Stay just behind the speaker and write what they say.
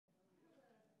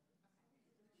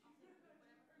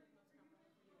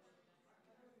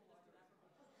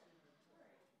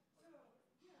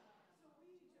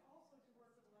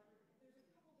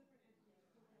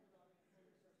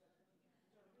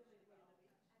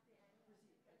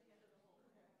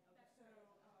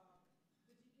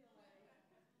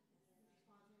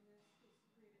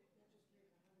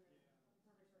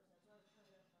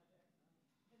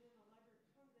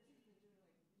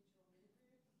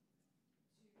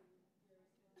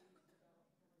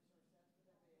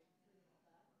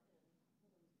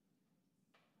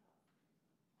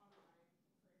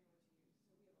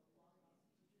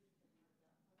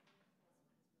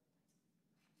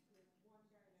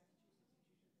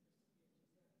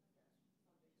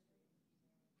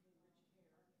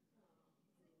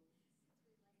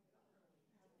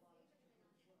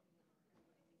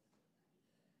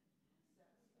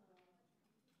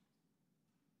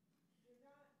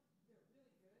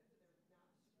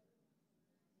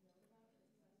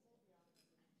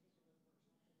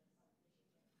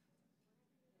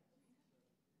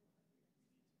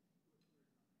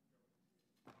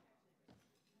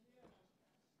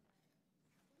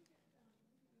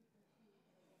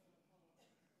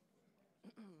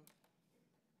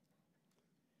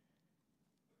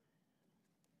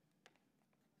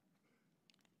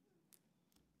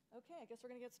Okay, I guess we're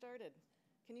going to get started.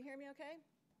 Can you hear me okay?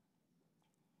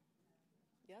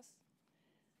 Yes?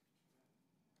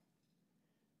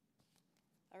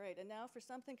 All right, and now for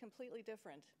something completely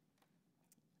different.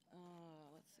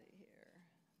 Let's see here.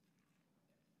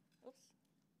 Oops.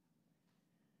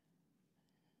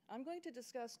 I'm going to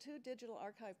discuss two digital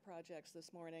archive projects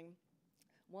this morning.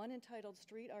 One, entitled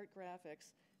Street Art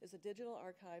Graphics, is a digital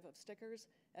archive of stickers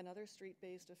and other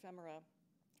street-based ephemera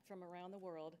from around the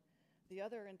world. The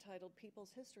other, entitled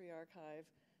People's History Archive,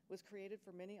 was created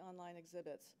for many online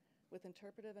exhibits with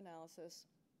interpretive analysis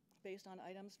based on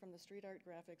items from the Street Art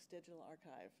Graphics Digital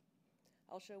Archive.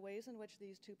 I'll show ways in which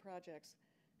these two projects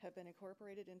have been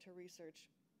incorporated into research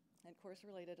and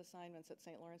course-related assignments at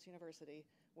St. Lawrence University,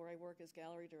 where I work as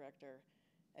gallery director,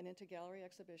 and into gallery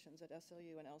exhibitions at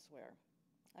SLU and elsewhere.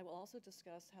 I will also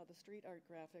discuss how the Street Art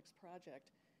Graphics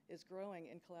project is growing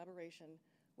in collaboration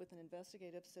with an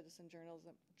investigative citizen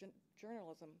journalism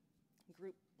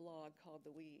group blog called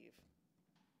The Weave.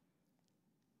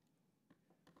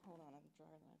 Hold on, I'm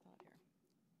drier than I thought here.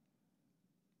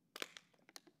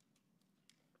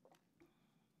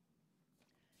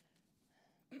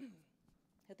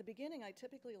 At the beginning, I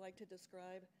typically like to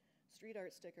describe street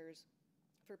art stickers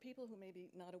for people who may be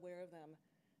not aware of them,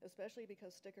 especially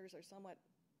because stickers are somewhat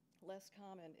less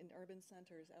common in urban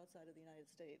centers outside of the United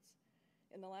States.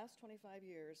 In the last 25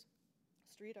 years,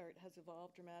 street art has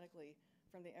evolved dramatically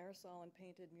from the aerosol and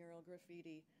painted mural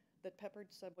graffiti that peppered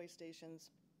subway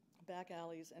stations, back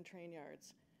alleys, and train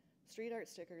yards. Street art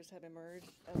stickers have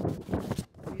emerged as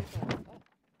a vehicle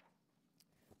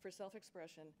for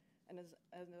self-expression and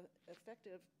as an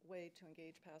effective way to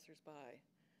engage passersby.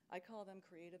 I call them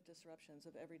creative disruptions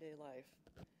of everyday life.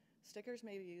 Stickers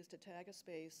may be used to tag a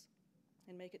space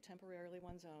and make it temporarily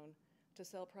one's own, to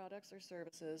sell products or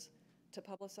services, to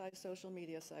publicize social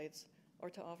media sites, or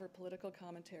to offer political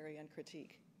commentary and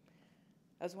critique.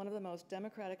 As one of the most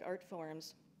democratic art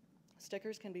forms,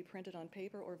 stickers can be printed on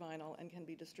paper or vinyl and can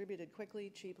be distributed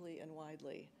quickly, cheaply, and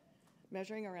widely.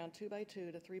 Measuring around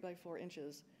 2x2 to 3x4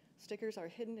 inches, stickers are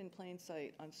hidden in plain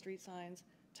sight on street signs,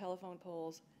 telephone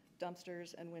poles,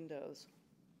 dumpsters, and windows.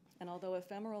 And although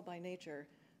ephemeral by nature,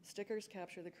 stickers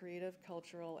capture the creative,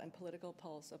 cultural, and political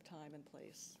pulse of time and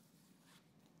place.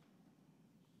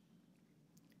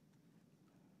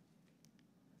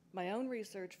 My own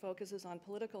research focuses on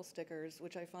political stickers,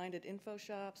 which I find at info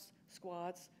shops,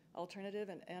 squats, alternative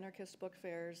and anarchist book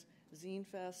fairs, zine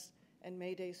fests, and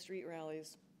May Day street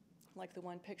rallies, like the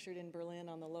one pictured in Berlin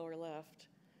on the lower left.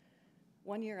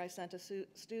 One year I sent a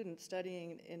student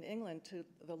studying in England to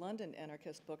the London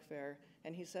Anarchist Book Fair,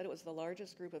 and he said it was the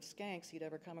largest group of skanks he'd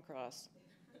ever come across.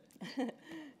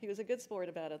 He was a good sport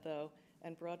about it, though,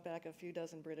 and brought back a few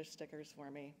dozen British stickers for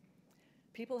me.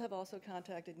 People have also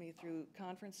contacted me through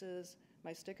conferences,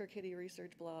 my Sticker Kitty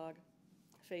research blog,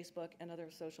 Facebook, and other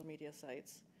social media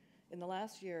sites. In the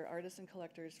last year, artists and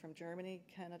collectors from Germany,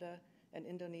 Canada, and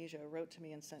Indonesia wrote to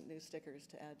me and sent new stickers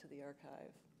to add to the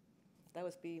archive. That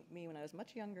was me when I was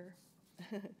much younger.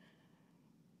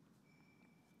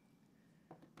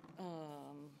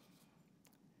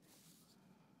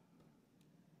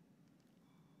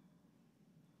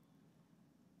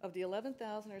 Of the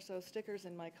 11,000 or so stickers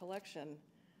in my collection,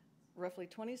 roughly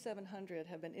 2,700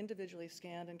 have been individually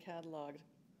scanned and cataloged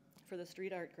for the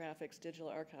Street Art Graphics Digital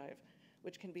Archive,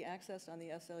 which can be accessed on the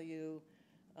SLU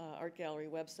Art Gallery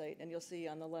website. And you'll see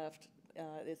on the left,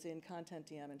 it's in Content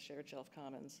DM and Shared Shelf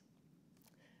Commons.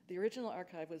 The original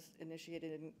archive was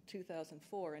initiated in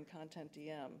 2004 in Content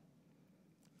DM.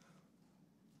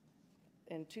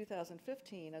 In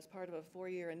 2015, as part of a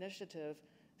 4-year initiative,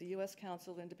 the U.S.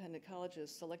 Council of Independent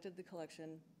Colleges selected the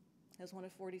collection as one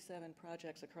of 47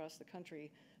 projects across the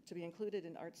country to be included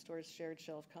in ArtStore's Shared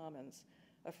Shelf Commons,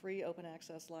 a free open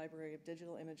access library of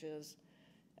digital images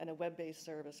and a web-based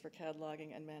service for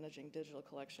cataloging and managing digital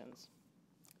collections.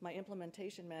 My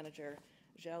implementation manager,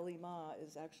 Zhao Ma,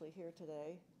 is actually here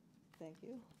today. Thank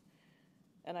you.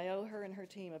 And I owe her and her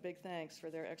team a big thanks for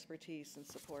their expertise and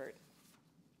support.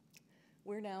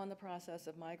 We're now in the process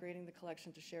of migrating the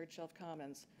collection to Shared Shelf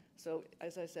Commons. So,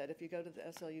 as I said, if you go to the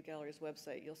SLU Gallery's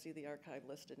website, you'll see the archive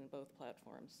listed in both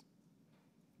platforms.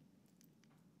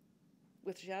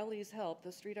 With Zhao Li's help,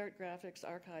 the Street Art Graphics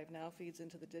Archive now feeds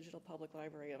into the Digital Public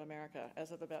Library of America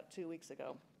as of about 2 weeks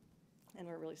ago, and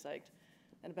we're really psyched.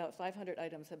 And about 500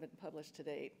 items have been published to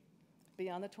date.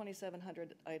 Beyond the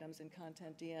 2,700 items in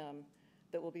Content DM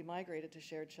that will be migrated to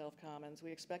Shared Shelf Commons,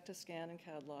 we expect to scan and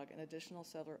catalog an additional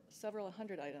several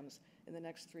hundred items in the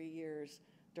next 3 years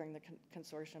during the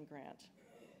consortium grant.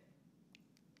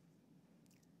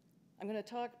 I'm going to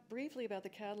talk briefly about the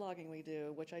cataloging we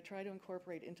do, which I try to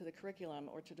incorporate into the curriculum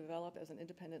or to develop as an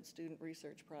independent student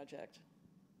research project.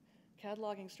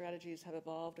 Cataloging strategies have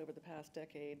evolved over the past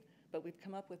decade, but we've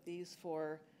come up with these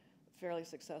four fairly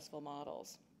successful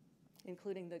models,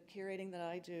 including the curating that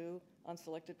I do on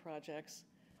selected projects,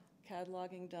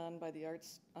 cataloging done by the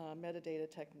arts metadata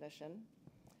technician,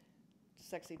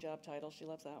 sexy job title, she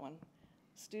loves that one,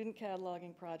 student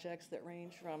cataloging projects that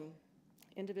range from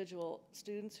individual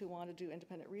students who want to do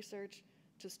independent research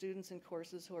to students in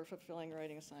courses who are fulfilling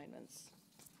writing assignments.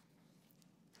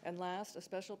 And last, a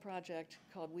special project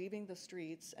called Weaving the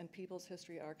Streets and People's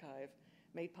History Archive,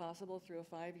 made possible through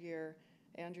a 5-year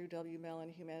Andrew W.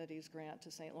 Mellon Humanities grant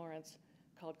to St. Lawrence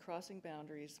called Crossing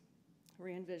Boundaries,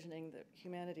 Re-envisioning the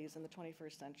Humanities in the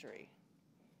 21st Century.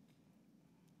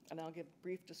 And I'll give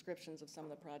brief descriptions of some of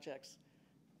the projects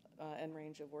and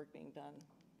range of work being done.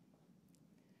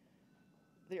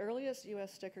 The earliest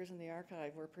US stickers in the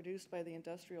archive were produced by the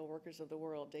industrial workers of the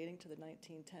world dating to the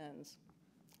 1910s.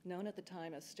 Known at the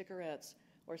time as stickerettes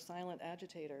or silent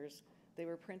agitators, they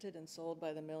were printed and sold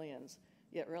by the millions,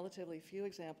 yet relatively few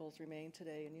examples remain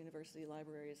today in university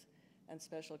libraries and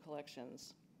special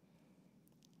collections.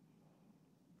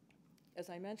 As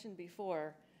I mentioned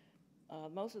before,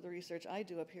 most of the research I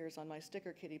do appears on my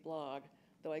Sticker Kitty blog,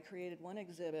 though I created one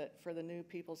exhibit for the new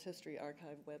People's History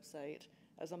Archive website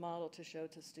as a model to show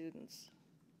to students.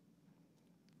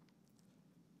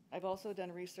 I've also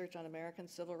done research on American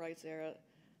Civil Rights era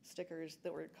stickers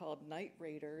that were called Night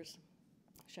Raiders,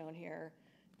 shown here,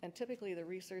 and typically the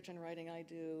research and writing I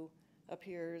do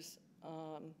appears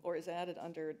or is added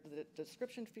under the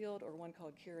description field or one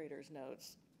called Curator's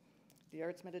Notes. The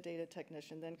arts metadata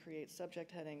technician then creates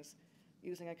subject headings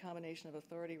using a combination of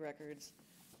authority records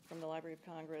from the Library of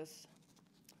Congress,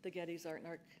 the Getty's Art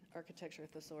and Architecture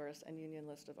Thesaurus, and Union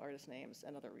List of Artist Names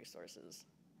and other resources.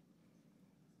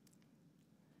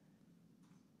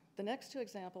 The next two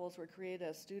examples were created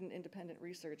as student independent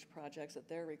research projects at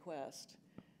their request.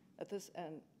 At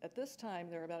this time,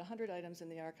 there are about 100 items in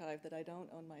the archive that I don't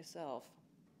own myself,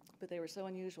 but they were so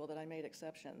unusual that I made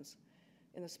exceptions.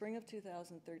 In the spring of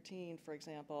 2013, for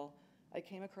example, I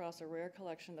came across a rare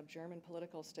collection of German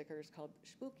political stickers called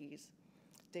Spookies,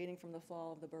 dating from the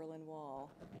fall of the Berlin Wall.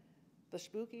 The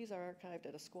Spookies are archived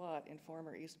at a squat in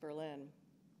former East Berlin.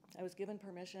 I was given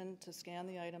permission to scan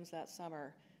the items that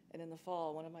summer, and in the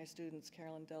fall, one of my students,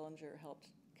 Carolyn Dellinger, helped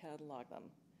catalog them.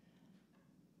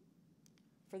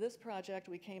 For this project,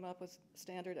 we came up with a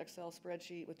standard Excel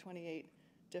spreadsheet with 28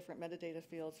 different metadata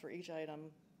fields for each item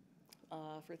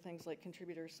for things like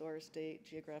contributor, source, date,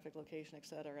 geographic location,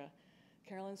 etc.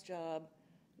 Carolyn's job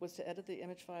was to edit the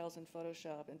image files in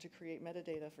Photoshop and to create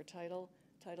metadata for title,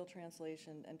 title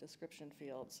translation, and description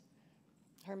fields.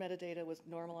 Her metadata was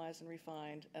normalized and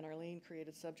refined, and Arlene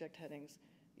created subject headings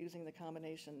using the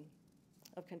combination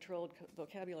of controlled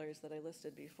vocabularies that I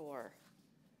listed before.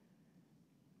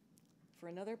 For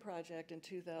another project in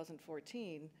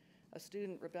 2014, a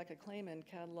student, Rebecca Clayman,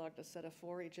 cataloged a set of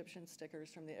 4 Egyptian stickers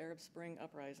from the Arab Spring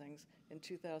uprisings in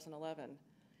 2011.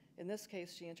 In this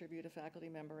case, she interviewed a faculty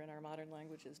member in our Modern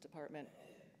Languages department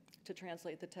to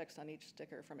translate the text on each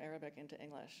sticker from Arabic into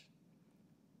English.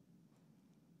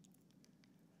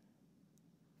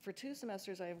 For 2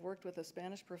 semesters, I have worked with a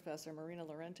Spanish professor, Marina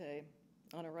Lorente,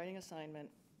 on a writing assignment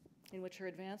in which her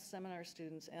advanced seminar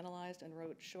students analyzed and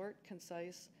wrote short,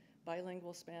 concise,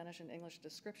 bilingual Spanish and English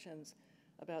descriptions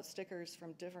about stickers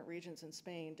from different regions in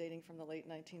Spain dating from the late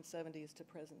 1970s to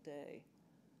present day.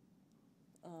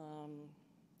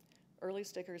 Early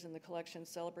stickers in the collection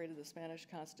celebrated the Spanish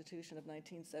Constitution of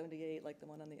 1978, like the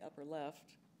one on the upper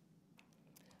left,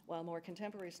 while more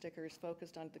contemporary stickers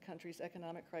focused on the country's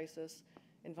economic crisis,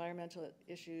 environmental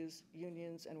issues,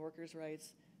 unions and workers'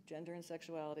 rights, gender and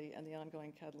sexuality, and the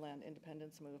ongoing Catalan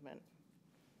independence movement.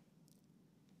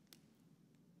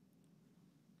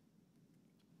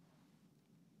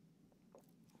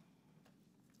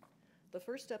 The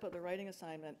first step of the writing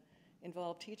assignment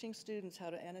involved teaching students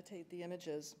how to annotate the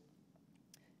images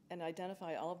and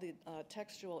identify all of the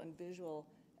textual and visual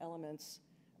elements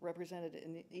represented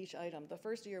in each item. The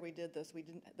first year we did this,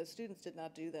 the students did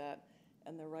not do that,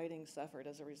 and the writing suffered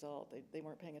as a result. They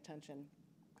weren't paying attention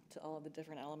to all of the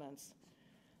different elements.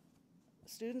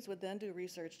 Students would then do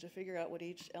research to figure out what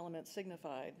each element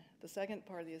signified. The second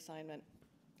part of the assignment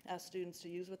asked students to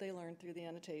use what they learned through the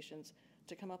annotations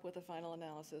to come up with a final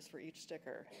analysis for each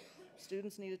sticker.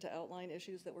 Students needed to outline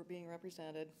issues that were being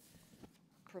represented,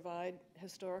 provide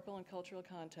historical and cultural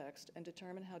context, and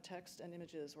determine how text and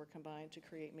images were combined to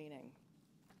create meaning.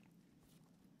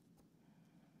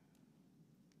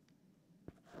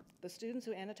 The students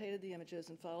who annotated the images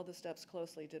and followed the steps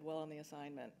closely did well on the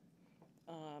assignment.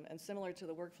 And similar to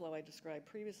the workflow I described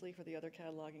previously for the other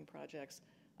cataloging projects,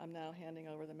 I'm now handing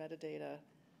over the metadata,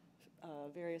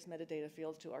 various metadata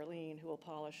fields to Arlene, who will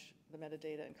polish the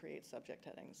metadata and create subject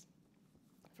headings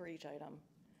for each item.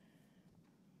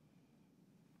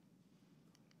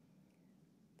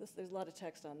 There's a lot of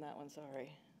text on that one,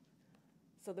 sorry.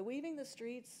 So the Weaving the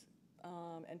Streets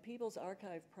and People's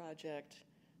Archive project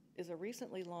is a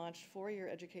recently launched 4-year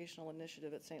educational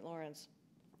initiative at St. Lawrence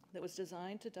that was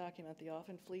designed to document the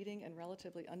often fleeting and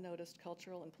relatively unnoticed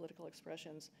cultural and political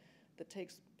expressions that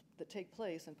take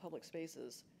place in public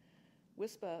spaces.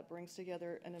 WISPA brings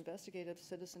together an investigative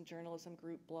citizen journalism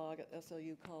group blog at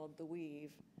SLU called The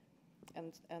Weave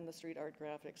and the Street Art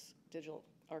Graphics digital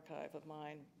archive of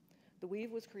mine. The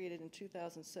Weave was created in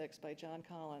 2006 by John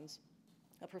Collins,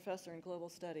 a professor in global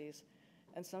studies,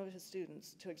 and some of his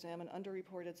students to examine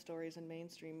underreported stories in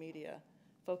mainstream media,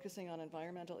 focusing on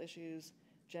environmental issues,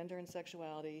 gender and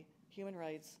sexuality, human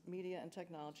rights, media and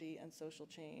technology, and social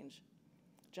change.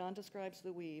 John describes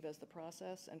the Weave as the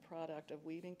process and product of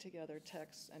weaving together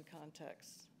texts and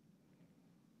contexts.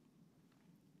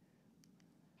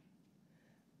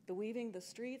 The Weaving the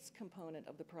Streets component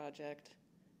of the project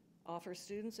offers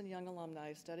students and young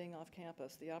alumni studying off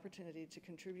campus the opportunity to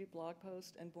contribute blog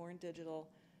posts and born digital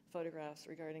photographs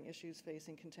regarding issues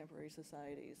facing contemporary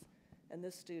societies. And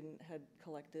this student had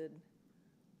collected,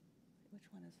 which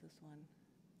one is this one?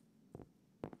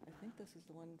 I think this is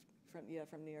the one from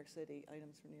New York City,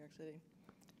 items from New York City.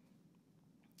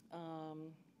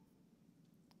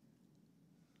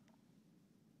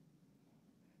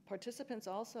 Participants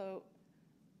also,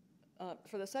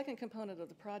 for the second component of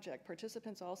the project,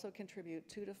 participants also contribute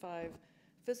 2 to 5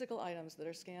 physical items that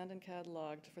are scanned and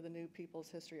cataloged for the new People's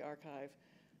History Archive,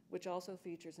 which also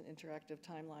features an interactive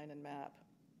timeline and map.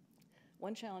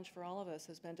 One challenge for all of us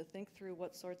has been to think through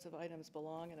what sorts of items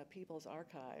belong in a people's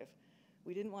archive.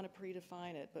 We didn't want to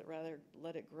predefine it, but rather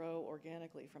let it grow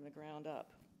organically from the ground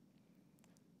up.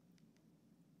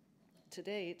 To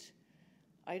date,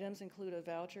 items include a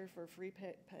voucher for free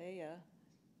paella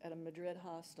at a Madrid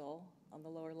hostel on the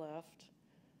lower left,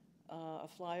 a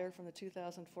flyer from the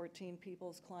 2014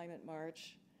 People's Climate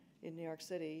March in New York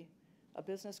City, a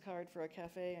business card for a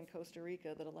cafe in Costa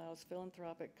Rica that allows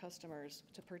philanthropic customers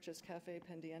to purchase Cafe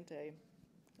Pendiente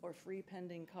or free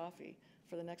pending coffee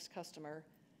for the next customer,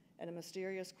 and a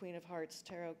mysterious Queen of Hearts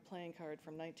tarot playing card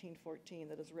from 1914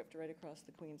 that is ripped right across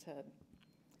the Queen's head.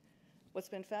 What's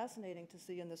been fascinating to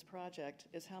see in this project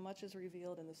is how much is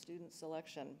revealed in the student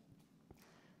selection.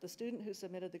 The student who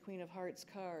submitted the Queen of Hearts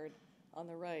card on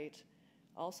the right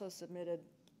also submitted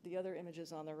the other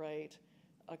images on the right,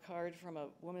 a card from a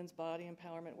women's body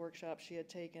empowerment workshop she had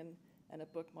taken, and a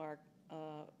bookmark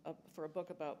for a book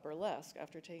about burlesque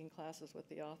after taking classes with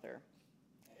the author.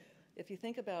 If you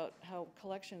think about how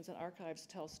collections and archives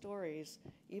tell stories,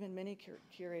 even many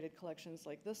curated collections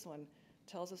like this one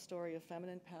tells a story of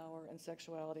feminine power and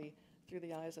sexuality through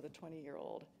the eyes of a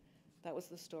 20-year-old. That was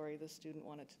the story this student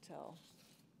wanted to tell.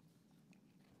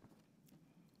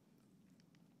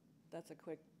 That's a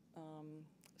quick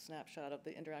snapshot of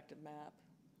the interactive map.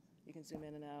 You can zoom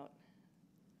in and out.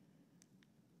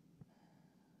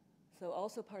 So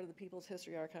also part of the People's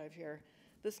History Archive here.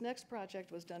 This next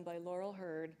project was done by Laurel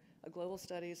Hurd, a global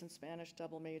studies and Spanish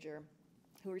double major,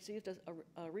 who received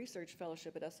a research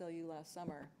fellowship at SLU last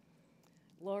summer.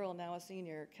 Laurel, now a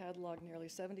senior, cataloged nearly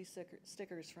 70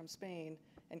 stickers from Spain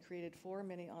and created 4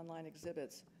 mini online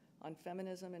exhibits on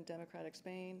feminism in democratic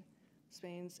Spain,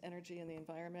 Spain's energy and the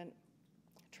environment,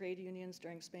 trade unions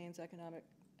during Spain's economic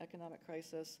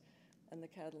crisis, and the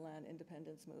Catalan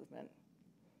independence movement.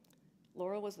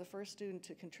 Laurel was the first student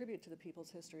to contribute to the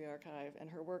People's History Archive, and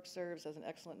her work serves as an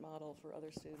excellent model for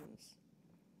other students.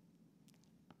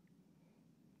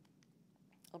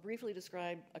 I'll briefly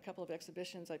describe a couple of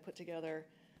exhibitions I put together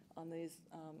on the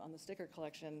sticker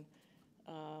collection.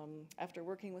 After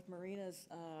working with Marina's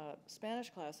Spanish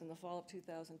class in the fall of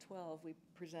 2012, we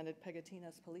presented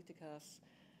Pegatinas Políticas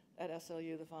at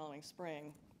SLU the following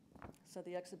spring. So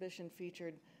the exhibition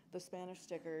featured the Spanish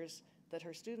stickers that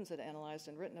her students had analyzed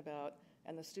and written about,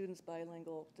 and the students'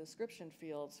 bilingual description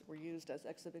fields were used as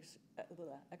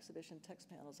exhibition text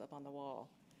panels up on the wall.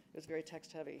 It was very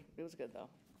text heavy. It was good though.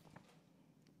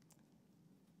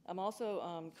 I'm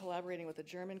also collaborating with a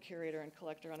German curator and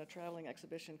collector on a traveling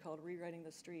exhibition called Rewriting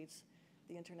the Streets,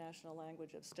 the International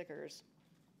Language of Stickers.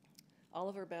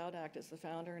 Oliver Baudacht is the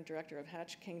founder and director of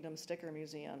Hatch Kingdom Sticker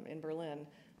Museum in Berlin,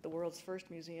 the world's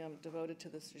first museum devoted to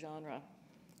this genre.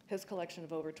 His collection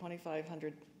of over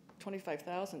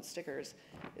 25,000 stickers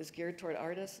is geared toward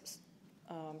artists,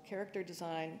 character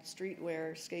design,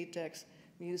 streetwear, skate decks,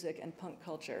 music, and punk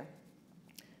culture.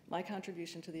 My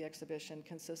contribution to the exhibition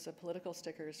consists of political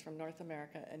stickers from North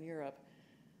America and Europe,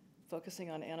 focusing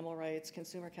on animal rights,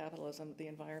 consumer capitalism, the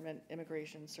environment,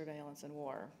 immigration, surveillance, and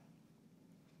war.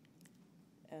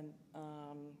 And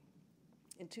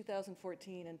in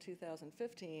 2014 and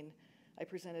 2015, I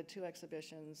presented 2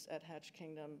 exhibitions at Hatch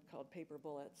Kingdom called Paper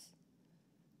Bullets.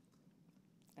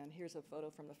 And here's a photo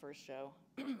from the first show.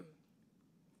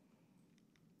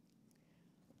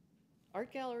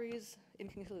 Art galleries, in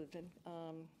conclusion,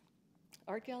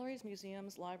 art galleries,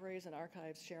 museums, libraries, and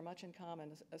archives share much in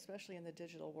common, especially in the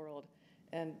digital world.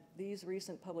 And these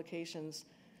recent publications,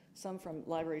 some from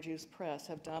Library Juice Press,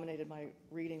 have dominated my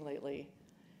reading lately.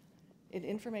 In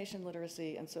information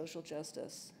literacy and social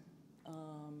justice,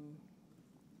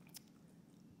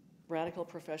 radical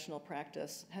professional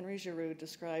practice, Henry Giroux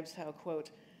describes how,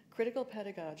 quote, critical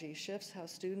pedagogy shifts how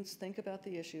students think about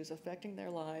the issues affecting their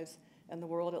lives and the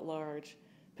world at large,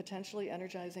 potentially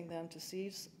energizing them to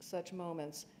seize such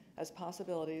moments as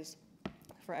possibilities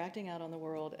for acting out on the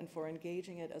world and for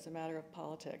engaging it as a matter of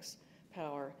politics,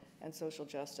 power, and social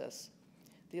justice.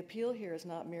 The appeal here is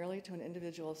not merely to an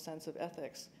individual's sense of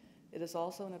ethics, it is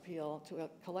also an appeal to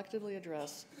collectively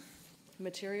address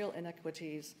material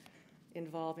inequities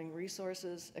involving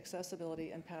resources,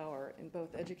 accessibility, and power in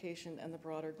both education and the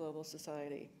broader global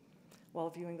society, while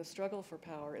viewing the struggle for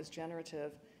power as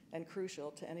generative and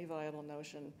crucial to any viable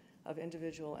notion of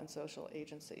individual and social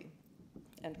agency,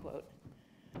 end quote.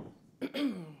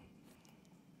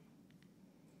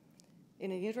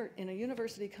 In a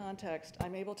university context,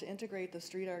 I'm able to integrate the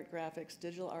street art graphics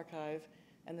digital archive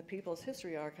and the People's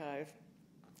History Archive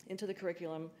into the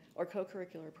curriculum or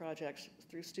co-curricular projects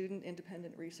through student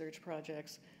independent research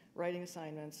projects, writing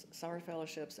assignments, summer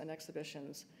fellowships, and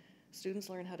exhibitions. Students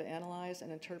learn how to analyze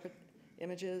and interpret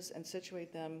images and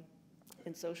situate them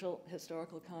in social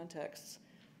historical contexts,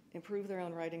 improve their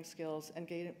own writing skills, and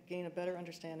gain a better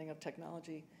understanding of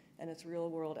technology and its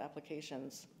real-world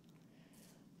applications.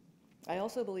 I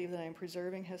also believe that I am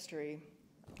preserving history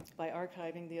by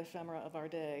archiving the ephemera of our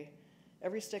day.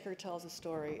 Every sticker tells a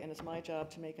story, and it's my job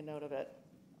to make a note of it.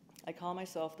 I call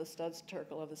myself the Studs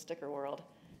Terkel of the sticker world,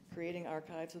 creating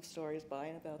archives of stories by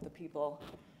and about the people.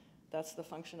 That's the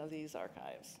function of these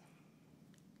archives.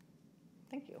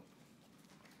 Thank you.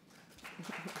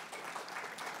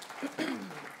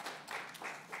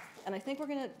 And I think we're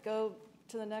going to go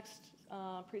to the next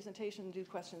presentation and do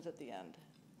questions at the end.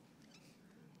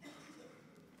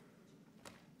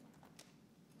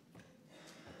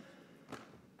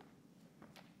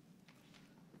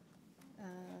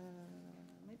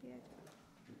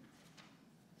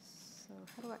 So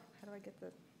how do I get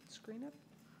the screen up?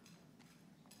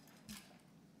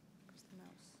 Where's the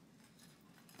mouse?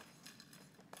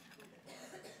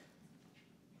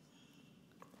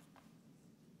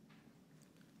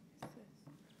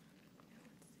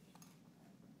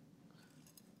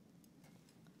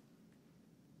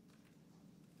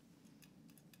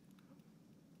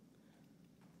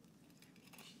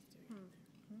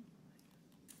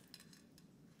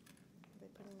 They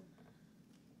put in.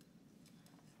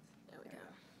 There we go.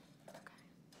 Okay.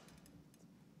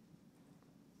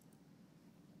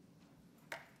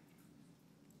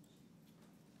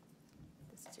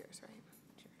 This is yours, right?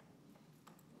 Sure.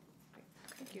 Great.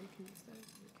 Thank you. You can use those.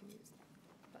 You can use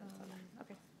okay. I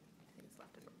think it's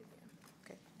left at the end.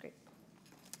 Okay, great.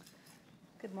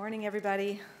 Good morning,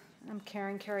 everybody. I'm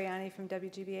Karen Cariani from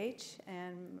WGBH,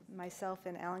 and myself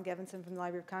and Alan Gevinson from the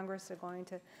Library of Congress are going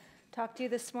to talk to you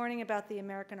this morning about the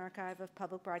American Archive of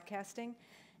Public Broadcasting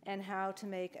and how to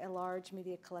make a large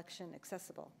media collection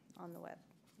accessible on the web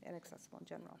and accessible in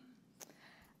general.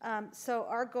 So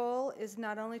our goal is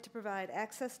not only to provide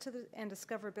access to and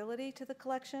discoverability to the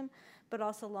collection, but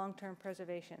also long-term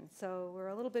preservation. So we're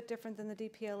a little bit different than the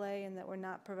DPLA in that we're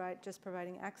not just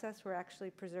providing access, we're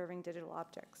actually preserving digital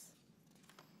objects.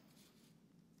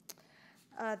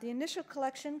 The initial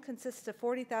collection consists of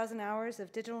 40,000 hours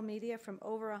of digital media from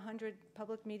over 100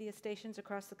 public media stations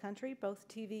across the country, both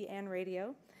TV and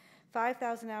radio.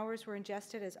 5,000 hours were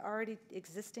ingested as already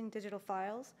existing digital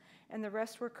files, and the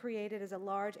rest were created as a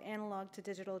large analog to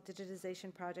digital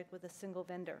digitization project with a single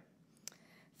vendor.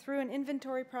 Through an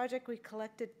inventory project, we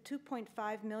collected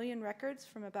 2.5 million records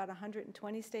from about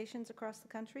 120 stations across the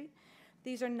country.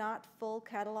 These are not full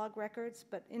catalog records,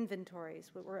 but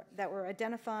inventories that were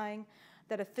identifying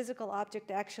that a physical object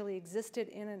actually existed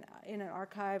in an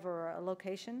archive or a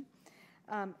location,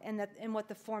 and what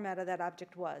the format of that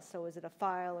object was. So was it a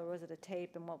file or was it a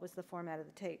tape, and what was the format of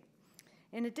the tape?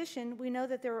 In addition, we know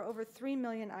that there are over 3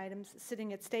 million items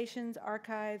sitting at stations,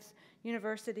 archives,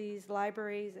 universities,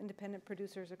 libraries, independent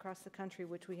producers across the country,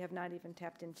 which we have not even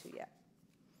tapped into yet.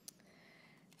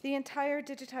 The entire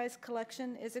digitized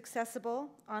collection is accessible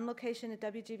on location at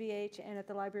WGBH and at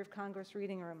the Library of Congress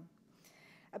Reading Room.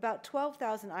 About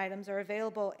 12,000 items are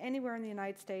available anywhere in the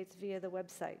United States via the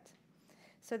website.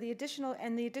 So the additional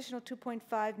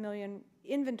 2.5 million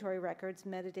inventory records,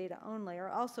 metadata only, are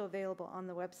also available on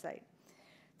the website.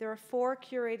 There are 4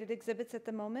 curated exhibits at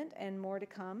the moment and more to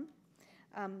come.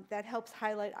 That helps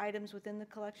highlight items within the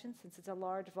collection. Since it's a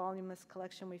large, voluminous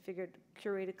collection, we figured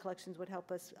curated collections would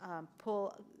help us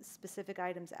pull specific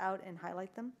items out and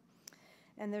highlight them.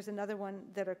 And there's another one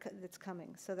that's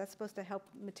coming. So that's supposed to help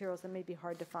materials that may be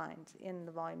hard to find in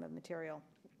the volume of material.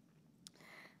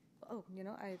 Oh, you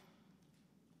know,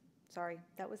 sorry,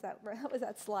 that was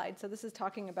that slide. So this is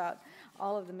talking about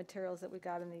all of the materials that we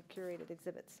got in the curated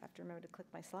exhibits. I have to remember to click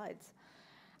my slides.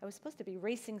 I was supposed to be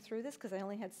racing through this because I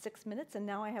only had 6 minutes, and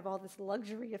now I have all this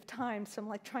luxury of time, so I'm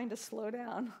like trying to slow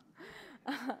down.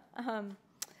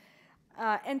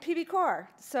 And PB Core.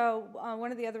 So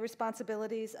one of the other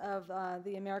responsibilities of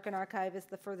the American Archive is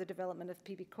the further development of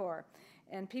PB Core.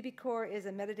 And PB Core is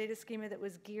a metadata schema that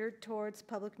was geared towards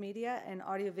public media and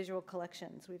audiovisual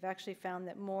collections. We've actually found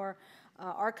that more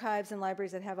archives and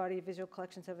libraries that have audiovisual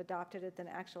collections have adopted it than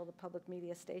the public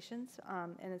media stations.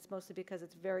 And it's mostly because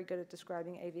it's very good at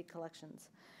describing AV collections.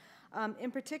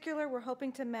 In particular, we're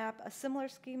hoping to map a similar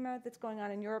schema that's going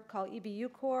on in Europe called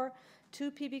EBU Core to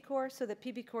PB Core so that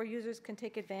PB Core users can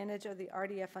take advantage of the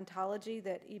RDF ontology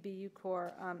that EBU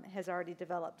Core has already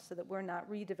developed, so that we're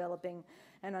not redeveloping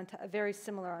a very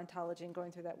similar ontology and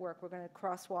going through that work. We're going to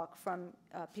crosswalk from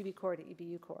PB Core to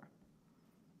EBU Core.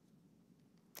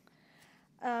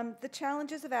 The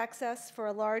challenges of access for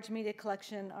a large media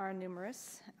collection are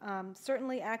numerous.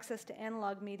 Certainly access to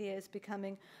analog media is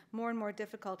becoming more and more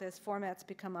difficult as formats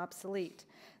become obsolete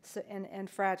and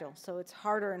fragile. So it's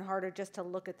harder and harder just to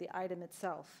look at the item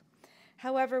itself.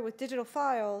 However, with digital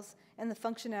files and the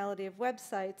functionality of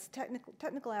websites,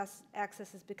 technical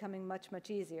access is becoming much, much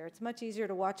easier. It's much easier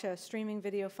to watch a streaming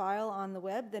video file on the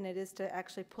web than it is to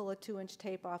actually pull a 2-inch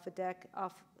tape off a deck,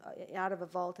 out of a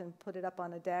vault and put it up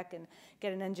on a deck and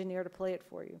get an engineer to play it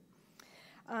for you.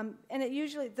 And it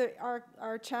usually,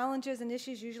 our challenges and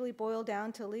issues usually boil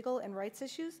down to legal and rights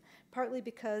issues, partly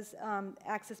because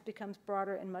access becomes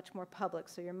broader and much more public,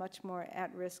 so you're much more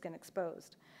at risk and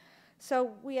exposed.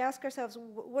 So we ask ourselves,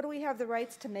 what do we have the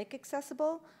rights to make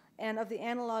accessible? And of the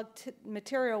analog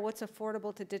material, what's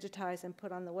affordable to digitize and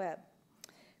put on the web?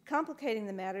 Complicating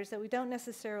the matter is that we don't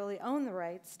necessarily own the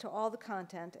rights to all the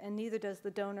content, and neither does the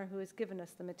donor who has given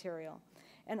us the material.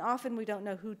 And often we don't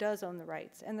know who does own the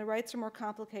rights. And the rights are more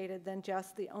complicated than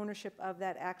just the ownership of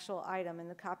that actual item and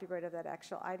the copyright of that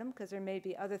actual item, because there may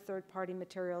be other third-party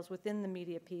materials within the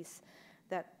media piece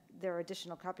that there are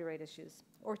additional copyright issues,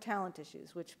 or talent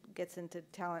issues, which gets into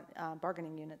talent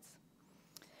bargaining units.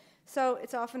 So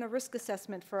it's often a risk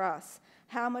assessment for us.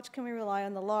 How much can we rely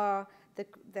on the law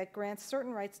that grants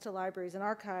certain rights to libraries and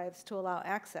archives to allow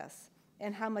access?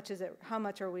 And how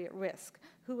much are we at risk?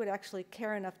 Who would actually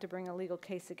care enough to bring a legal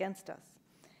case against us?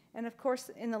 And of course,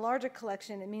 in the larger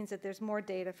collection, it means that there's more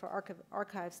data for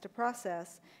archives to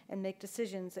process and make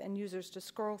decisions and users to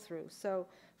scroll through. So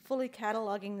fully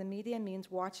cataloging the media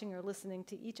means watching or listening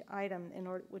to each item,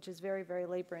 which is very, very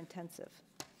labor intensive,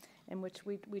 and which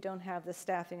we don't have the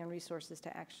staffing and resources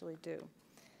to actually do.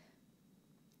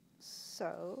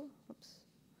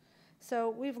 So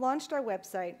we've launched our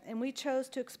website, and we chose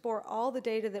to explore all the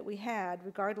data that we had,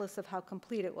 regardless of how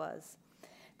complete it was.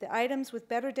 The items with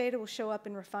better data will show up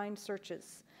in refined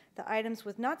searches. The items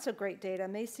with not so great data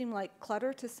may seem like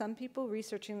clutter to some people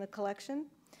researching the collection,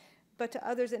 but to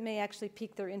others it may actually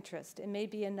pique their interest. It may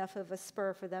be enough of a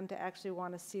spur for them to actually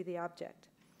want to see the object.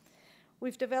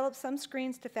 We've developed some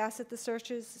screens to facet the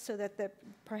searches so that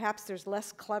perhaps there's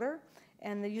less clutter,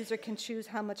 and the user can choose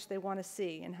how much they want to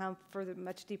see and how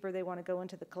much deeper they want to go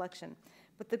into the collection.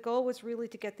 But the goal was really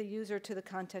to get the user to the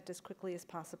content as quickly as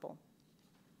possible.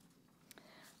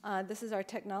 This is our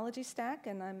technology stack,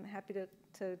 and I'm happy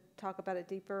to talk about it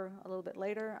deeper a little bit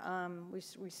later.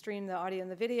 We stream the audio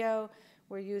and the video.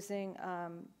 We're using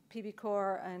PB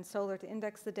Core and Solar to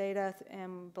index the data,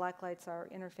 and Blacklight's our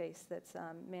interface that's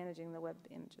managing the web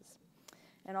images.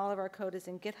 And all of our code is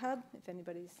in GitHub, if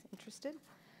anybody's interested.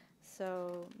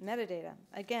 So metadata.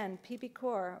 Again, PB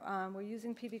Core. We're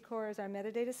using PB Core as our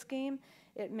metadata scheme.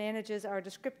 It manages our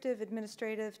descriptive,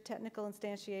 administrative, technical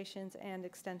instantiations, and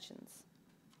extensions.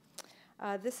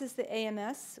 This is the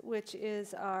AMS, which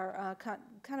is our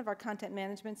kind of our content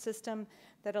management system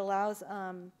that allows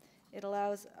It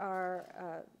allows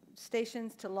our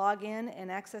stations to log in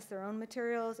and access their own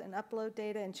materials and upload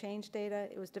data and change data.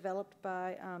 It was developed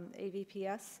by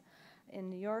AVPS in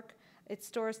New York. It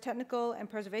stores technical and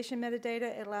preservation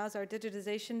metadata. It allows our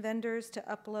digitization vendors to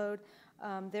upload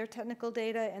their technical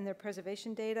data and their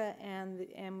preservation data,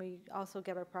 and we also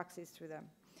get our proxies through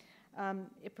them.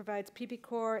 It provides PB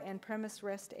Core and premise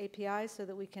REST APIs so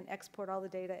that we can export all the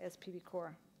data as PB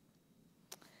Core.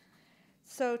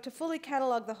 So to fully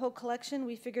catalog the whole collection,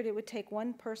 we figured it would take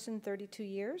one person 32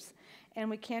 years, and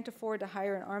we can't afford to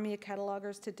hire an army of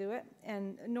catalogers to do it,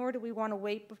 and nor do we want to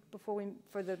wait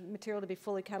for the material to be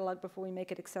fully cataloged before we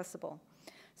make it accessible.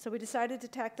 So we decided to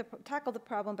tackle the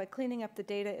problem by cleaning up the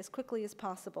data as quickly as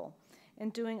possible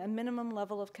and doing a minimum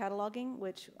level of cataloging,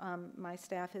 which my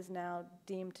staff has now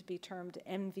deemed to be termed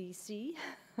MVC.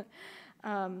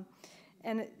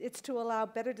 And it's to allow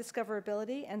better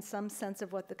discoverability and some sense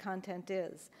of what the content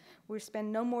is. We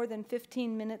spend no more than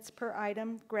 15 minutes per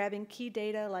item grabbing key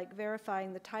data like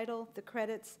verifying the title, the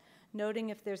credits,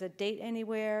 noting if there's a date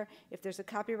anywhere, if there's a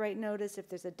copyright notice, if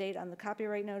there's a date on the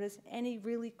copyright notice, any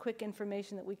really quick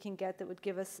information that we can get that would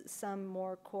give us some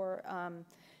more core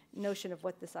notion of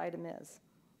what this item is.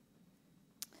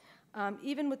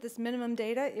 Even with this minimum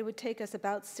data, it would take us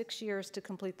about 6 years to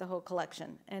complete the whole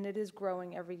collection, and it is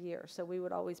growing every year, so we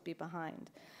would always be behind.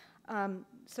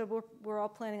 So we're all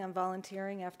planning on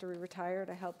volunteering after we retire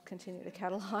to help continue to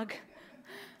catalog.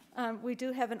 We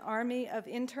do have an army of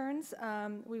interns.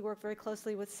 We work very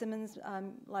closely with Simmons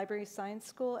Library Science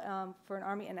School for an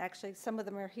army, and actually some of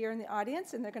them are here in the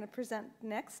audience, and they're going to present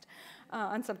next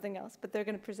on something else, but they're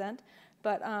going to present.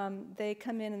 But they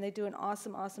come in and they do an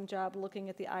awesome, awesome job looking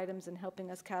at the items and helping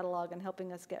us catalog and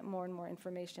helping us get more and more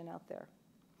information out there.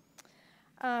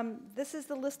 This is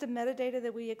the list of metadata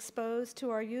that we expose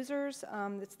to our users.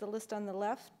 It's the list on the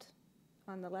left.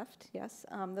 On the left, yes.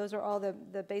 Those are all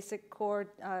the basic core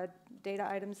data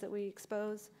items that we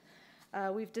expose.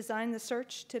 We've designed the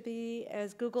search to be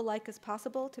as Google-like as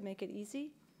possible to make it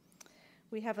easy.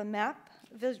 We have a map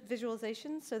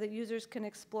visualization so that users can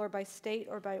explore by state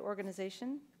or by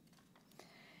organization.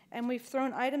 And we've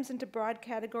thrown items into broad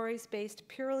categories based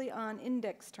purely on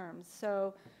index terms.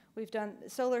 So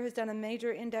Solar has done a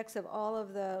major index of all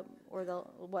of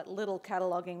what little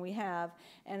cataloging we have,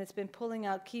 and it's been pulling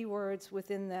out keywords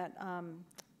within that,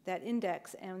 that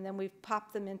index, and then we've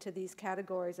popped them into these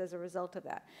categories as a result of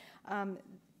that.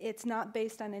 It's not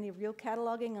based on any real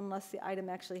cataloging unless the item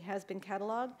actually has been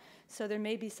cataloged, so there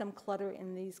may be some clutter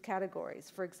in these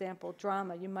categories. For example,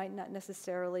 drama, you might not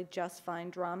necessarily just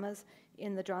find dramas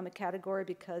in the drama category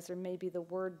because there may be the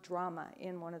word drama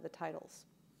in one of the titles.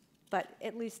 But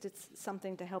at least it's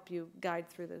something to help you guide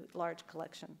through the large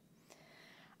collection.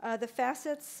 The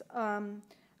facets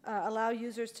allow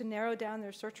users to narrow down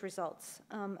their search results.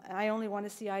 I only want to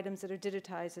see items that are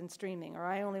digitized and streaming, or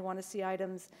I only want to see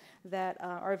items that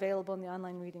are available in the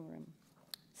online reading room.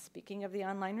 Speaking of the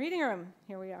online reading room,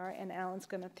 here we are, and Alan's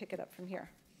going to pick it up from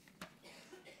here.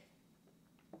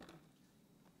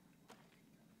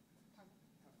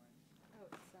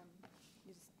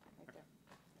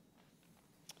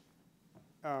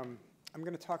 I'm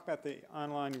going to talk about the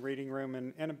online reading room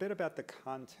and a bit about the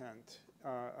content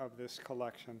of this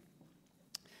collection.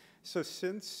 So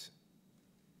since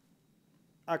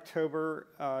October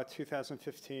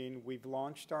 2015, we've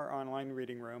launched our online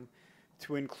reading room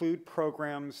to include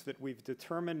programs that we've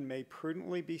determined may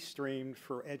prudently be streamed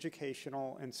for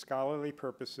educational and scholarly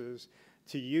purposes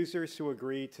to users who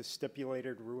agree to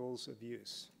stipulated rules of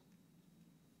use.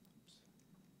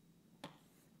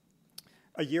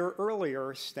 A year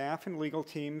earlier, staff and legal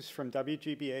teams from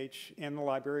WGBH and the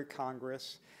Library of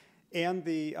Congress and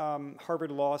the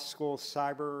Harvard Law School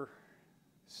Cyber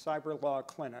Law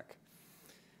Clinic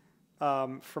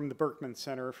from the Berkman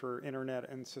Center for Internet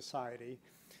and Society,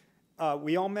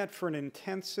 we all met for an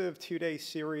intensive two-day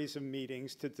series of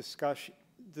meetings to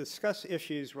discuss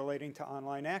issues relating to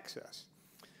online access.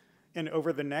 And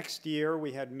over the next year,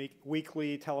 we had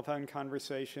weekly telephone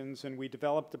conversations, and we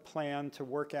developed a plan to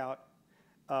work out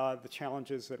the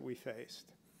challenges that we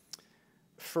faced.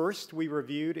 First, we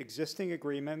reviewed existing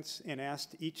agreements and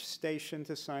asked each station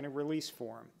to sign a release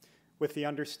form with the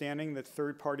understanding that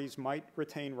third parties might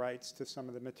retain rights to some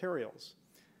of the materials.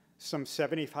 Some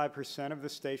 75% of the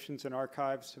stations and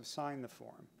archives have signed the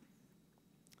form.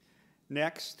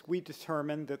 Next, we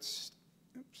determined that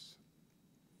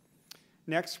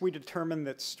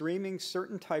streaming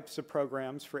certain types of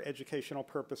programs for educational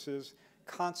purposes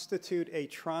constitute a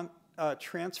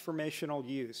transformational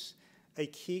use, a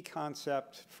key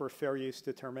concept for fair use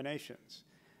determinations.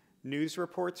 News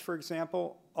reports, for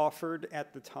example, offered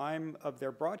at the time of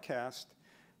their broadcast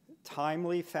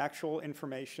timely, factual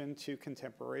information to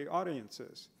contemporary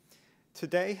audiences.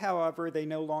 Today, however, they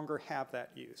no longer have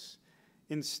that use.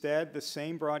 Instead, the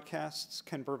same broadcasts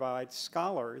can provide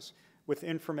scholars with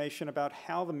information about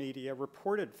how the media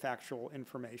reported factual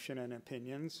information and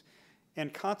opinions,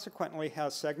 and consequently how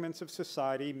segments of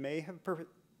society may have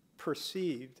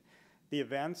perceived the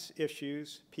events,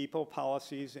 issues, people,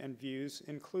 policies, and views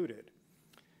included.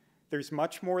 There's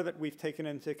much more that we've taken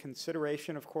into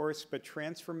consideration, of course, but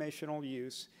transformational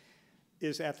use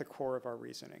is at the core of our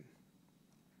reasoning.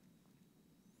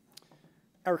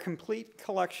 Our complete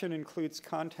collection includes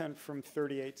content from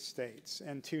 38 states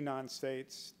and 2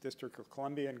 non-states, District of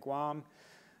Columbia and Guam.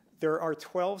 There are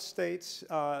 12 states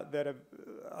that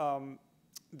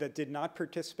did not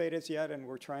participate as yet, and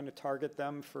we're trying to target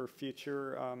them for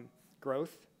future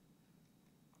growth.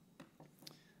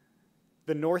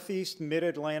 The Northeast,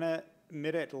 Mid-Atlantic,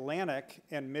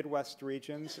 and Midwest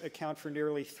regions account for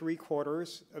nearly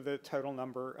 3/4 of the total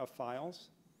number of files.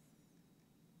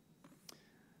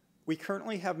 We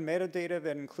currently have metadata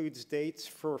that includes dates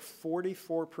for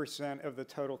 44% of the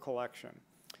total collection.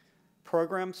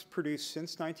 Programs produced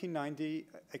since 1990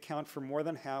 account for more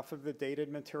than half of the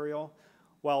dated material,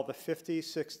 while the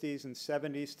 50s, 60s, and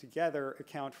 70s together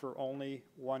account for only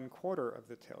 1/4 of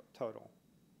the total.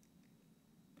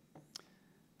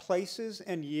 Places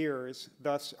and years,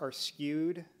 thus, are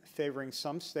skewed, favoring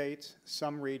some states,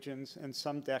 some regions, and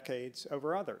some decades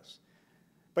over others.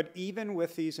 But even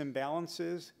with these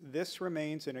imbalances, this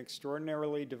remains an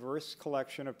extraordinarily diverse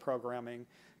collection of programming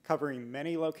covering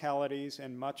many localities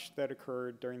and much that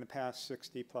occurred during the past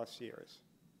 60+ years.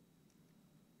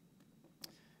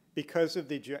 Because of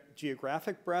the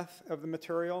geographic breadth of the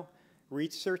material,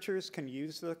 researchers can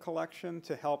use the collection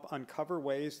to help uncover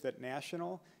ways that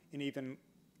national and even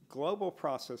global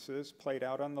processes played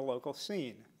out on the local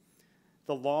scene.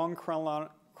 The long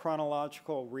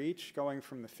chronological reach going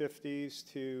from the 50s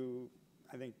to,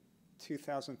 I think,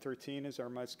 2013 is our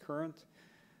most current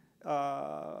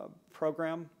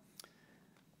program.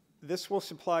 This will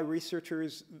supply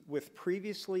researchers with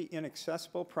previously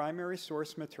inaccessible primary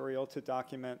source material to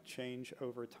document change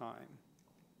over time.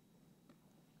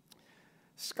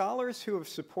 Scholars who have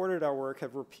supported our work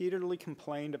have repeatedly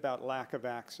complained about lack of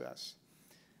access.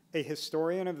 A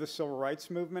historian of the Civil Rights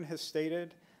Movement has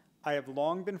stated, "I have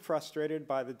long been frustrated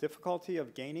by the difficulty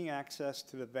of gaining access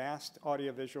to the vast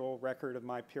audiovisual record of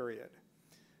my period."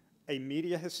 A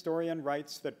media historian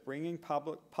writes that bringing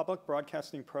public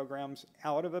broadcasting programs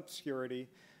out of obscurity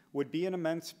would be an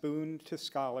immense boon to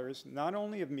scholars, not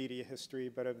only of media history,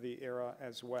 but of the era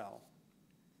as well.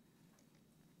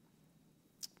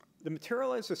 The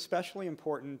material is especially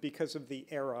important because of the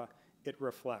era it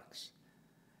reflects.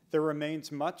 There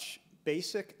remains much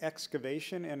basic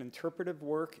excavation and interpretive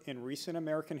work in recent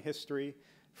American history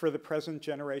for the present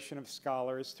generation of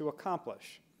scholars to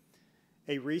accomplish.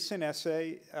 A recent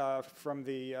essay from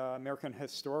the American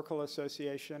Historical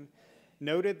Association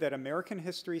noted that American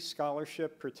history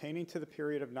scholarship pertaining to the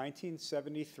period of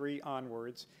 1973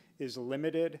 onwards is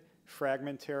limited,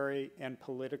 fragmentary, and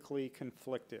politically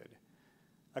conflicted.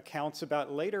 Accounts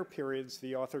about later periods,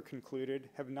 the author concluded,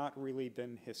 have not really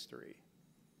been history.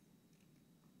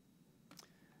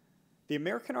 The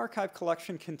American Archive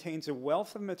collection contains a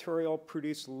wealth of material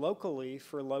produced locally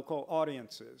for local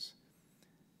audiences.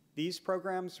 These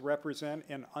programs represent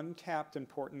an untapped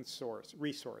important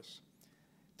resource.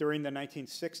 During the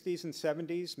 1960s and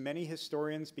 70s, many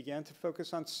historians began to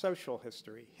focus on social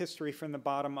history, history from the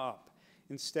bottom up,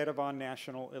 instead of on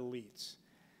national elites.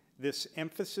 This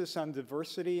emphasis on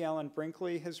diversity, Alan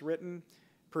Brinkley has written,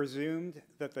 presumed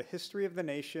that the history of the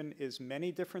nation is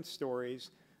many different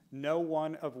stories, no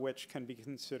one of which can be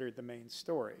considered the main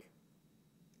story.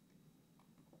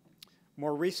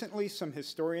 More recently, some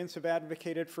historians have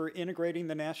advocated for integrating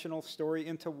the national story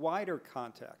into wider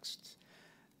contexts.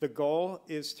 The goal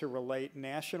is to relate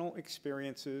national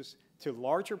experiences to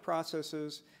larger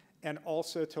processes and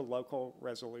also to local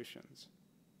resolutions.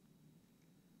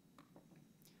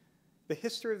 The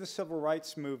history of the Civil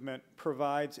Rights Movement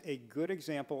provides a good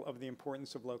example of the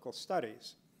importance of local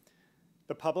studies.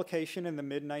 The publication in the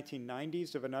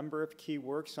mid-1990s of a number of key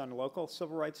works on local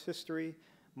civil rights history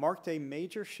marked a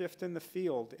major shift in the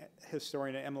field,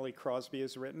 historian Emily Crosby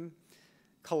has written.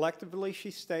 Collectively, she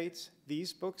states,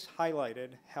 these books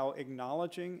highlighted how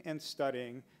acknowledging and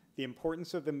studying the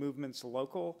importance of the movement's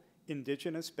local,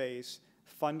 indigenous base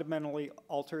fundamentally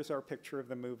alters our picture of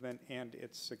the movement and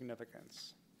its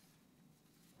significance.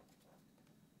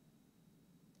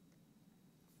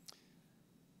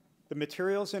 The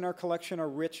materials in our collection are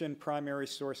rich in primary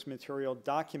source material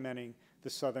documenting the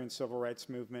Southern Civil Rights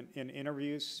Movement in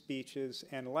interviews, speeches,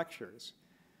 and lectures.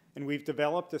 And we've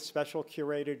developed a special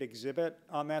curated exhibit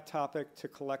on that topic to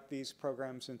collect these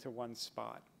programs into one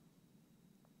spot.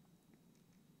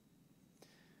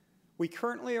 We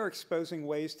currently are exposing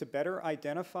ways to better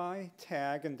identify,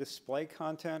 tag, and display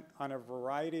content on a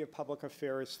variety of public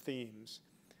affairs themes.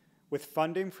 With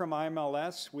funding from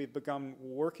IMLS, we've begun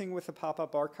working with the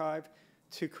Pop-Up Archive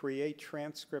to create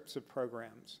transcripts of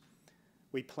programs.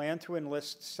 We plan to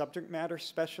enlist subject matter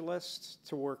specialists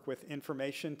to work with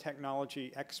information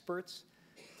technology experts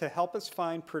to help us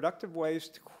find productive ways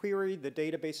to query the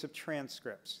database of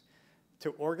transcripts,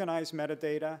 to organize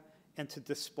metadata, and to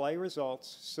display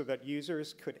results so that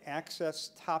users could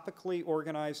access topically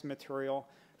organized material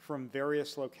from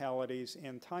various localities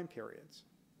and time periods.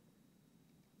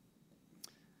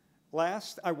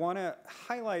 Last, I want to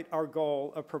highlight our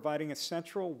goal of providing a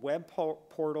central web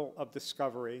portal of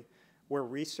discovery where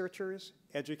researchers,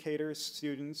 educators,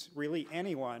 students, really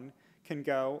anyone can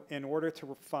go in order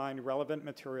to find relevant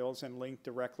materials and link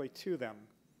directly to them.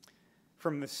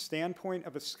 From the standpoint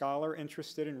of a scholar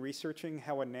interested in researching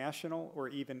how a national or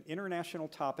even international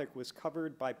topic was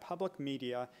covered by public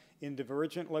media in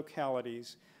divergent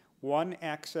localities, one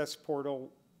access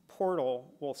portal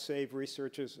will save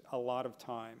researchers a lot of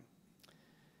time.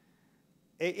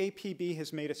 AAPB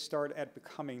has made a start at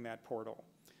becoming that portal.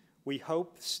 We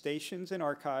hope stations and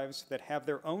archives that have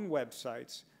their own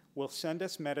websites will send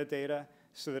us metadata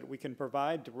so that we can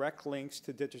provide direct links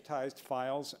to digitized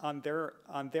files on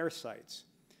their sites.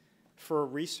 For a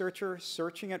researcher,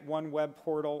 searching at one web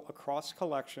portal across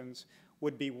collections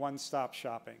would be one-stop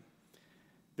shopping.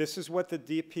 This is what the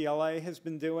DPLA has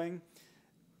been doing,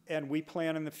 and we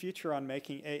plan in the future on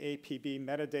making AAPB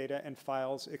metadata and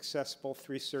files accessible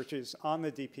through searches on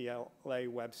the DPLA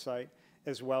website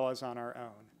as well as on our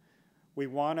own. We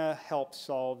want to help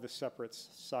solve the separate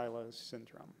silos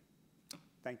syndrome.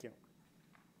 Thank you.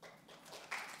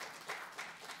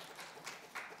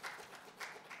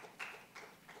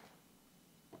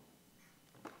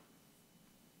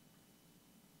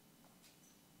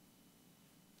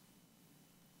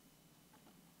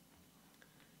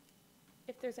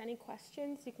 If there's any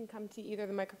questions, you can come to either of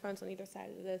the microphones on either side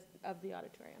of the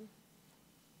auditorium.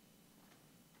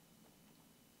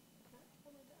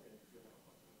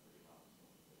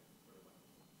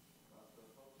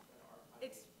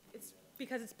 It's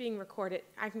because it's being recorded.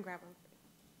 I can grab one.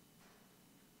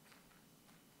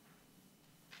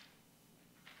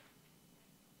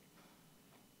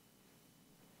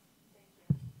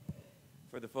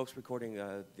 For the folks recording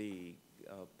the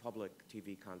public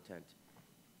TV content,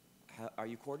 are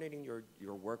you coordinating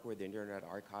your work with the Internet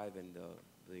Archive and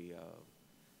the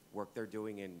work they're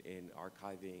doing in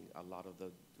archiving a lot of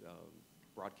the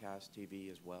broadcast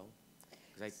TV as well?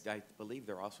 Because I believe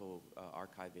they're also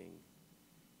archiving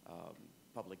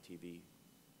public TV.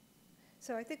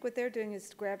 So I think what they're doing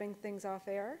is grabbing things off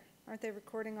air. Aren't they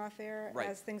recording off air Right.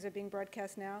 as things are being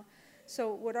broadcast now?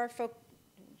 So what our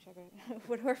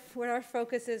what our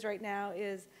focus is right now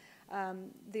is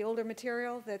the older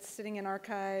material that's sitting in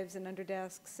archives and under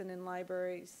desks and in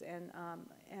libraries,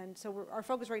 and so our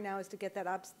focus right now is to get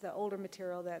the older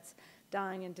material that's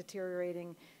dying and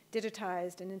deteriorating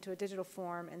digitized and into a digital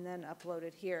form and then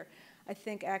uploaded here. I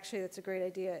think actually that's a great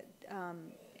idea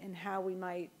in how we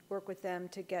might work with them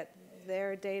to get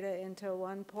their data into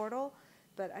one portal,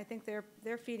 but I think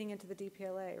they're feeding into the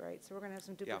DPLA, right? So we're going to have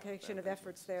some duplication of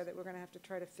efforts there that we're going to have to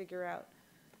try to figure out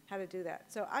how to do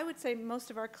that. So I would say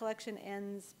most of our collection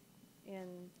ends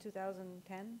in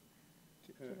 2010.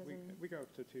 We go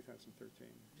up to 2013.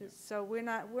 Yeah. So we're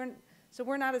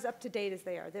not as up to date as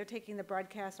they are. They're taking the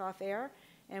broadcast off air,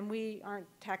 and we aren't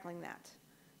tackling that.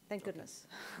 Thank goodness.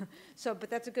 But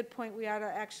that's a good point. We ought to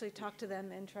actually talk to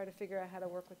them and try to figure out how to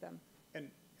work with them. And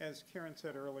as Karen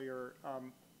said earlier,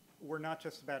 we're not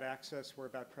just about access, we're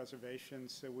about preservation.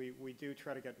 So we do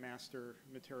try to get master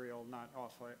material, not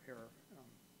off-air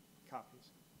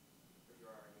copies. But you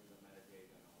are in the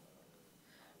metadata and all that other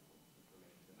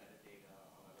information. The metadata,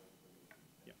 all that information.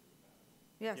 Yeah.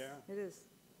 Yes, Yeah. it is.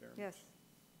 Very Yes.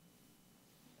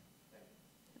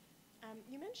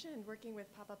 You mentioned working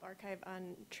with Pop-Up Archive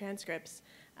on transcripts.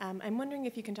 I'm wondering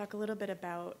if you can talk a little bit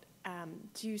about,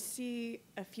 do you see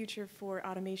a future for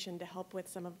automation to help with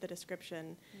some of the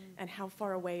description, and how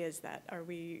far away is that? Are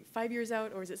we 5 years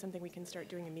out, or is it something we can start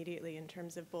doing immediately in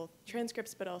terms of both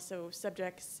transcripts but also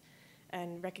subjects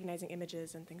and recognizing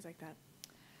images and things like that?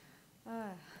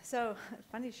 So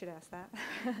funny you should ask that.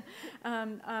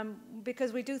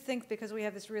 Because we do think, because we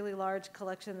have this really large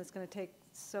collection that's going to take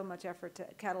so much effort to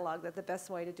catalog that the best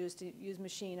way to do is to use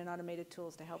machine and automated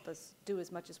tools to help us do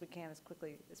as much as we can, as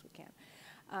quickly as we can.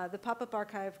 The pop-up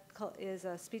archive is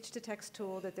a speech-to-text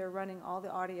tool that they're running all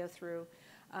the audio through.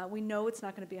 We know it's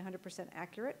not going to be 100%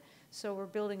 accurate, so we're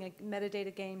building a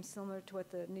metadata game similar to what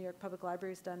the New York Public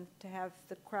Library has done to have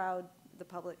the crowd, the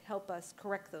public, help us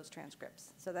correct those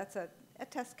transcripts. So that's a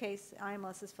test case.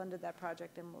 IMLS has funded that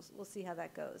project, and we'll see how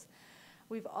that goes.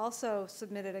 We've also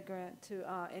submitted a grant to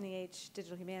NEH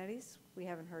Digital Humanities. We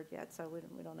haven't heard yet, so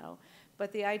we don't know.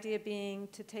 But the idea being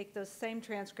to take those same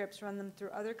transcripts, run them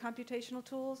through other computational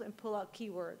tools, and pull out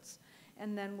keywords.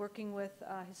 And then working with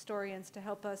historians to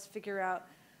help us figure out,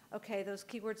 okay, those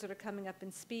keywords that are coming up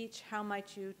in speech, how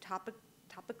might you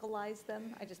topicalize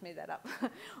them? I just made that up.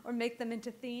 Or make them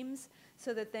into themes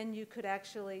so that then you could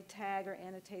actually tag or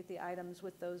annotate the items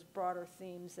with those broader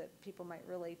themes that people might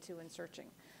relate to in searching.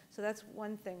 So that's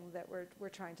one thing that we're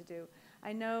trying to do.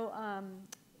 I know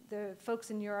the folks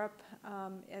in Europe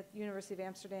at University of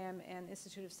Amsterdam and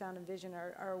Institute of Sound and Vision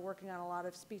are working on a lot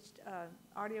of speech,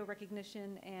 audio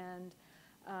recognition and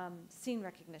scene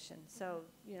recognition. So,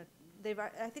 you know,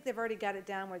 I think they've already got it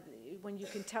down where when you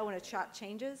can tell when a shot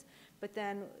changes, but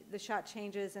then the shot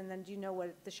changes and then do you know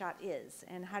what the shot is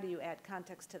and how do you add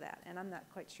context to that? And I'm not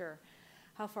quite sure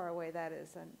how far away that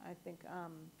is, and I think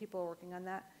people are working on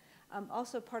that.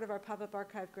 Also, part of our pop-up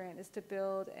archive grant is to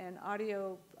build an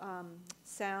audio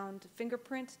sound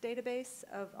fingerprint database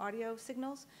of audio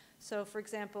signals. So, for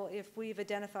example, if we've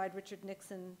identified Richard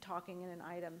Nixon talking in an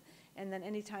item, and then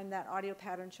anytime that audio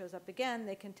pattern shows up again,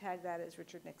 they can tag that as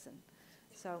Richard Nixon.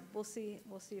 So we'll see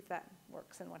if that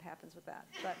works and what happens with that.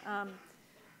 But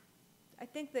I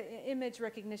think the image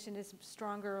recognition is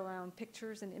stronger around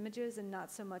pictures and images and not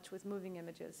so much with moving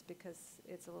images because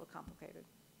it's a little complicated.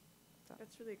 So.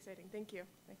 That's really exciting. Thank you.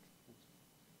 Thanks.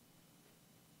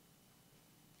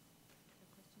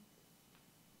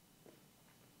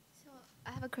 So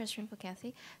I have a question for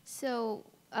Kathy. So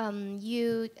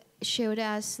you showed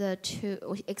us the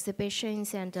two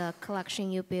exhibitions and the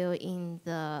collection you built in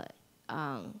the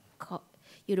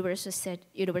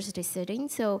university setting.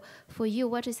 So for you,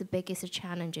 what is the biggest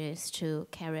challenges to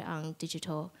carry on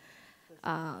digital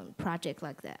project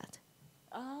like that?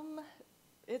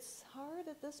 It's hard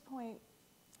at this point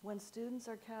when students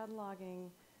are cataloging,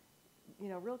 you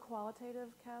know, real qualitative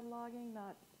cataloging,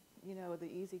 not, you know, the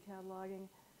easy cataloging.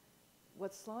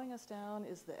 What's slowing us down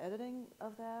is the editing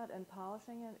of that and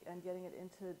polishing it and getting it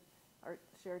into our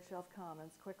shared shelf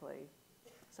commons quickly.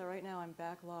 So right now I'm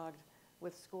backlogged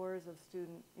with scores of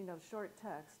student, you know, short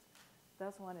text.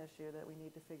 That's one issue that we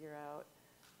need to figure out.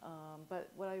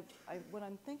 But what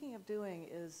I'm thinking of doing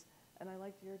is, and I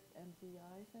liked your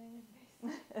MVI thing,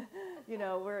 you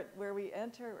know, where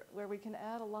we can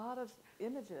add a lot of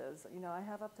images. You know, I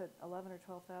have up to 11 or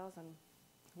 12,000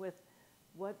 with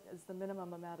what is the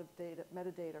minimum amount of data,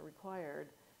 metadata required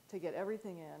to get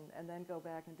everything in, and then go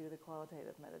back and do the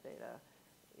qualitative metadata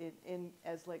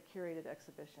as like curated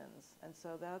exhibitions. And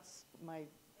so that's my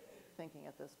thinking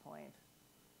at this point.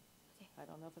 Okay. I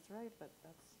don't know if it's right, but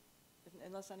that's,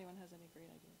 unless anyone has any great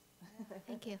ideas.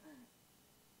 Thank you.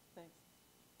 Thanks.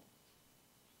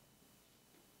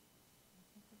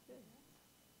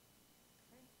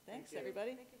 Thanks,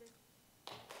 everybody.